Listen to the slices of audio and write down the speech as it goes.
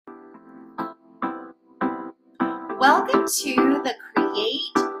Welcome to the Create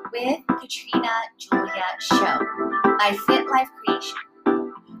with Katrina Julia show by Fit Life Creation,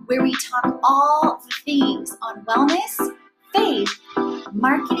 where we talk all the things on wellness, faith,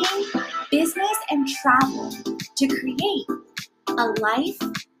 marketing, business, and travel to create a life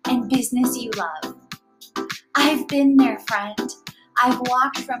and business you love. I've been there, friend. I've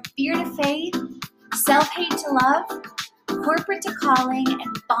walked from fear to faith, self-hate to love, corporate to calling,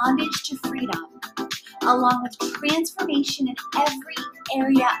 and bondage to freedom, along with transformation in every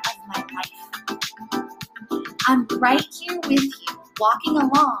area of my life. I'm right here with you, walking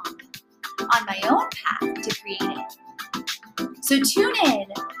along on my own path to creating. So tune in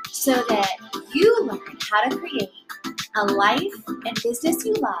so that you learn how to create a life and business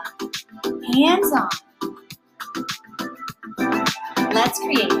you love, hands-on. Let's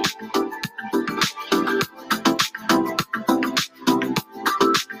create it.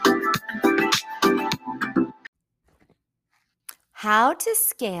 How to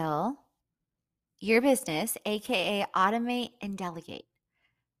scale your business, aka automate and delegate.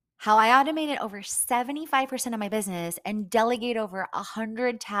 How I automated over 75% of my business and delegate over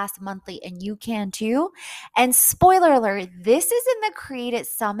 100 tasks monthly, and you can too. And spoiler alert, this is in the Create It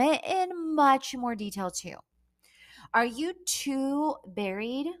Summit in much more detail too. Are you too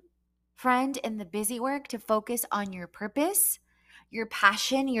buried, friend, in the busy work to focus on your purpose, your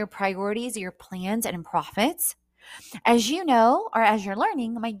passion, your priorities, your plans, and profits? As you know, or as you're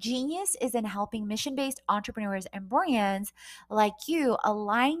learning, my genius is in helping mission-based entrepreneurs and brands like you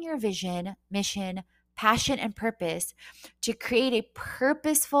align your vision, mission, passion, and purpose to create a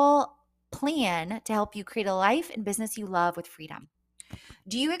purposeful plan to help you create a life and business you love with freedom.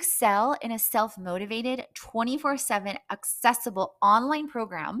 Do you excel in a self-motivated, 24/7 accessible online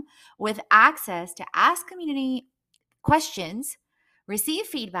program with access to Ask Community questions, receive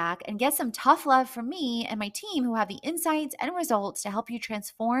feedback, and get some tough love from me and my team who have the insights and results to help you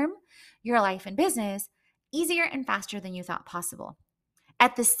transform your life and business easier and faster than you thought possible?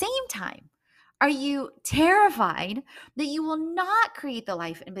 At the same time, are you terrified that you will not create the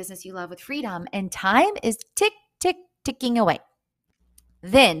life and business you love with freedom and time is ticking away?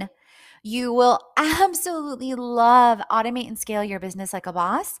 Then you will absolutely love automate and scale your business like a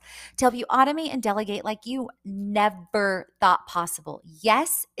boss to help you automate and delegate like you never thought possible.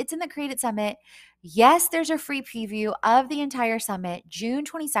 Yes, it's in the Create It Summit. Yes, there's a free preview of the entire summit, June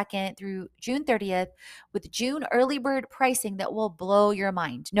 22nd through June 30th, with June early bird pricing that will blow your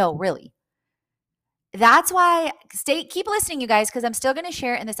mind. No, really. That's why keep listening, you guys, because I'm still going to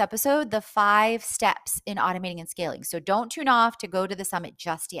share in this episode the 5 steps in automating and scaling. So don't tune off to go to the summit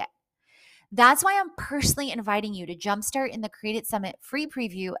just yet. That's why I'm personally inviting you to jumpstart in the Create It Summit free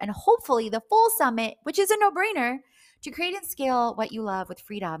preview and hopefully the full summit, which is a no-brainer, to create and scale what you love with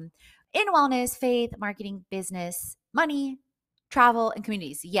freedom in wellness, faith, marketing, business, money, travel, and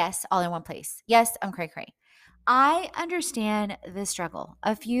communities. Yes, all in one place. Yes, I'm cray-cray. I understand the struggle.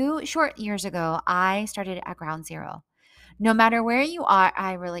 A few short years ago, I started at ground zero. No matter where you are,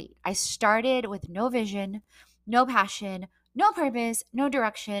 I relate. I started with no vision, no passion, no purpose, no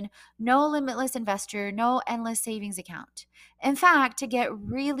direction, no limitless investor, no endless savings account. In fact, to get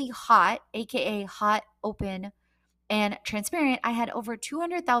really hot, aka hot, open, and transparent, I had over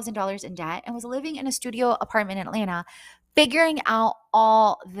 $200,000 in debt and was living in a studio apartment in Atlanta, figuring out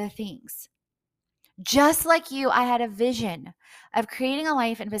all the things. Just like you, I had a vision of creating a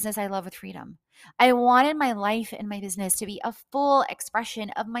life and business I love with freedom. I wanted my life and my business to be a full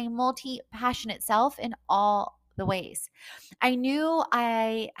expression of my multi-passionate self in all the ways. I knew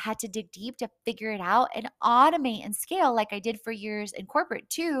I had to dig deep to figure it out and automate and scale like I did for years in corporate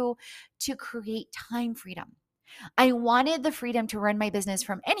too, to create time freedom. I wanted the freedom to run my business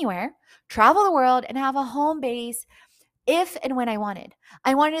from anywhere, travel the world, and have a home base if and when I wanted.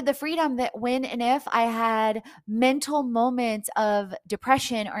 I wanted the freedom that when and if I had mental moments of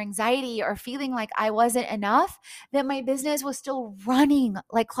depression or anxiety or feeling like I wasn't enough, that my business was still running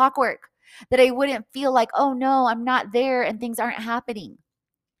like clockwork, that I wouldn't feel like, oh no, I'm not there and things aren't happening.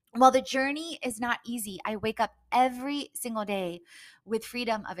 While the journey is not easy, I wake up every single day with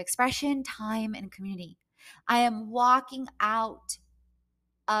freedom of expression, time, and community. I am walking out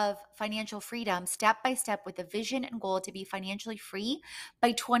of financial freedom step by step with a vision and goal to be financially free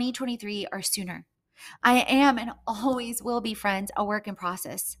by 2023 or sooner. I am and always will be, friends, a work in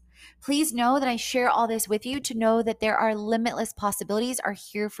process. Please know that I share all this with you to know that there are limitless possibilities are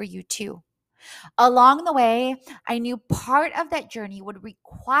here for you too. Along the way, I knew part of that journey would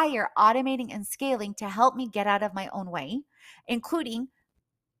require automating and scaling to help me get out of my own way, including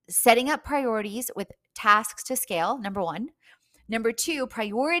setting up priorities with tasks to scale, number 1. Number 2,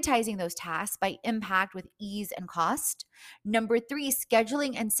 prioritizing those tasks by impact with ease and cost. Number 3,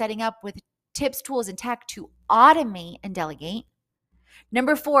 scheduling and setting up with tips, tools, and tech to automate and delegate.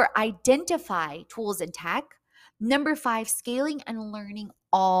 Number 4, identify tools and tech. Number 5, scaling and learning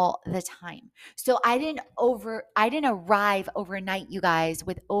all the time. So I didn't arrive overnight, you guys,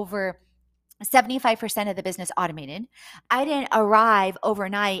 with over 75% of the business automated. I didn't arrive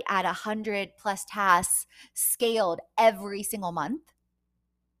overnight at 100 plus tasks scaled every single month.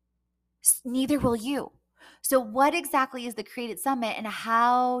 Neither will you. So what exactly is the Create It Summit, and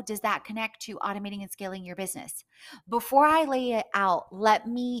how does that connect to automating and scaling your business? Before I lay it out, let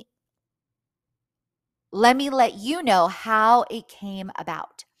me let you know how it came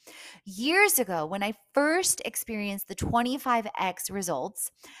about. Years ago, when I first experienced the 25x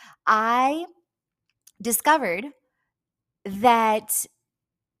results, I discovered that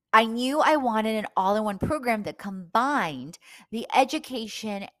I knew I wanted an all-in-one program that combined the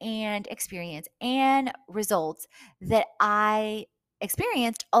education and experience and results that I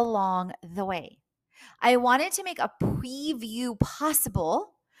experienced along the way. I wanted to make a preview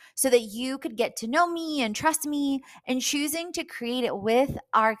possible so that you could get to know me and trust me, and choosing to create it with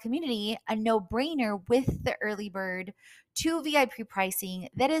our community, a no-brainer with the early bird to VIP pricing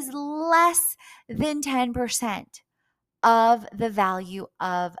that is less than 10% of the value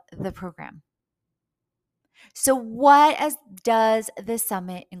of the program. So what does the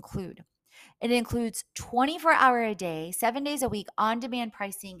summit include? It includes 24-hour a day, 7 days a week on-demand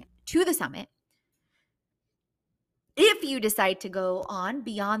pricing to the summit. If you decide to go on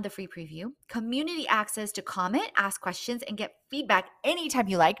beyond the free preview, community access to comment, ask questions, and get feedback anytime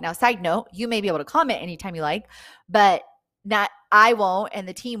you like. Now, side note, you may be able to comment anytime you like, but I won't, and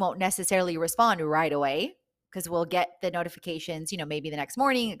the team won't necessarily respond right away, because we'll get the notifications, maybe the next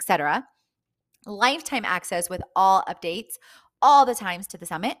morning, etc. Lifetime access with all updates all the times to the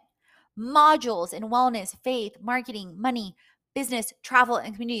summit. Modules in wellness, faith, marketing, money, business, travel,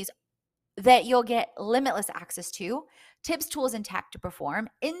 and communities that you'll get limitless access to. Tips, tools, and tech to perform.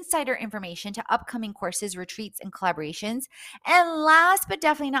 Insider information to upcoming courses, retreats, and collaborations. And last but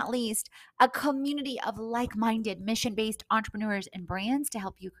definitely not least, a community of like-minded, mission-based entrepreneurs and brands to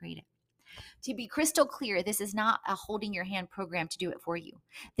help you create it. To be crystal clear, this is not a holding your hand program to do it for you.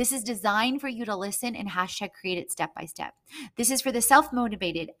 This is designed for you to listen and #create it step by step. This is for the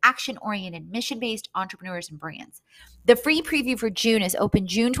self-motivated, action-oriented, mission-based entrepreneurs and brands. The free preview for June is open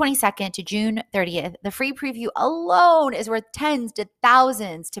June 22nd to June 30th. The free preview alone is worth tens to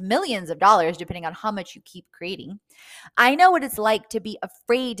thousands to millions of dollars, depending on how much you keep creating. I know what it's like to be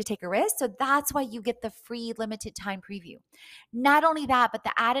afraid to take a risk, so that's why you get the free limited time preview. Not only that, but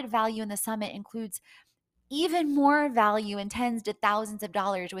the added value in the summit includes even more value in tens to thousands of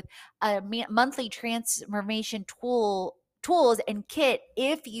dollars with a monthly transformation tools and kit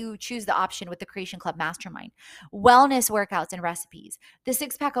if you choose the option with the Creation Club Mastermind, wellness workouts and recipes, the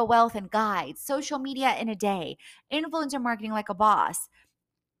 6-pack of wealth and guides, social media in a day, influencer marketing like a boss,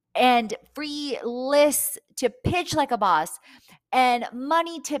 and free lists to pitch like a boss, and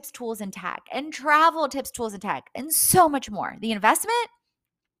money tips, tools, and tech, and travel tips, tools, and tech, and so much more. The investment?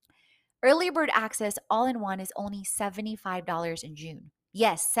 Early bird access all in one is only $75 in June.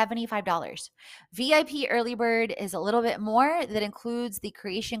 Yes, $75. VIP early bird is a little bit more. That includes the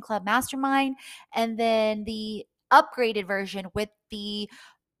Creation Club Mastermind, and then the upgraded version with the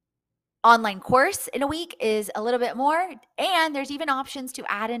online course in a week is a little bit more. And there's even options to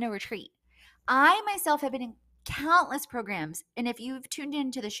add in a retreat. I myself have been in countless programs, and if you've tuned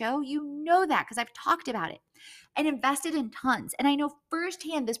into the show, you know that because I've talked about it and invested in tons. And I know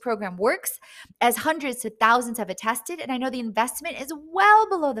firsthand this program works, as hundreds to thousands have attested. And I know the investment is well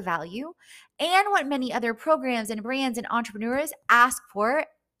below the value and what many other programs and brands and entrepreneurs ask for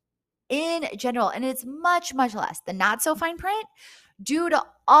in general. And it's much, much less. The not so fine print, due to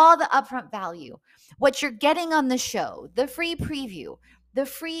all the upfront value, what you're getting on the show, the free preview, the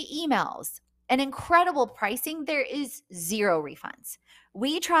free emails, and incredible pricing, there is zero refunds.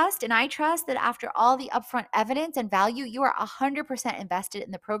 We trust, and I trust, that after all the upfront evidence and value, you are 100% invested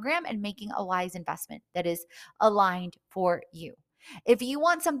in the program and making a wise investment that is aligned for you. If you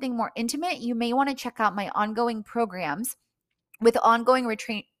want something more intimate, you may want to check out my ongoing programs with ongoing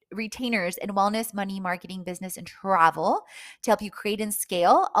retainers in wellness, money, marketing, business, and travel to help you create and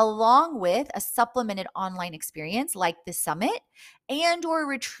scale, along with a supplemented online experience like the summit and/or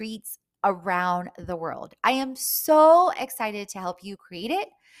retreats around the world. I am so excited to help you create it.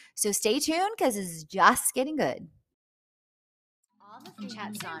 So stay tuned, because it's just getting good. All the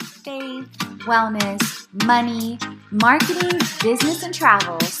chats on faith, wellness, money, marketing, business, and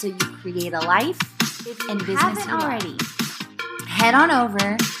travel, so you create a life and business you already. head on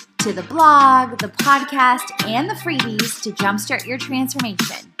over to the blog, the podcast, and the freebies to jumpstart your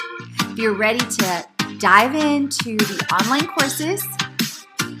transformation. If you're ready to dive into the online courses,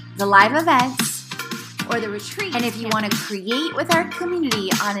 the live events, or the retreat, and if you want to create with our community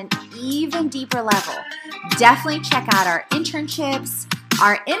on an even deeper level, definitely check out our internships,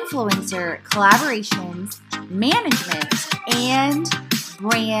 our influencer collaborations, management, and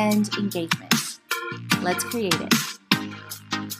brand engagement. Let's create it.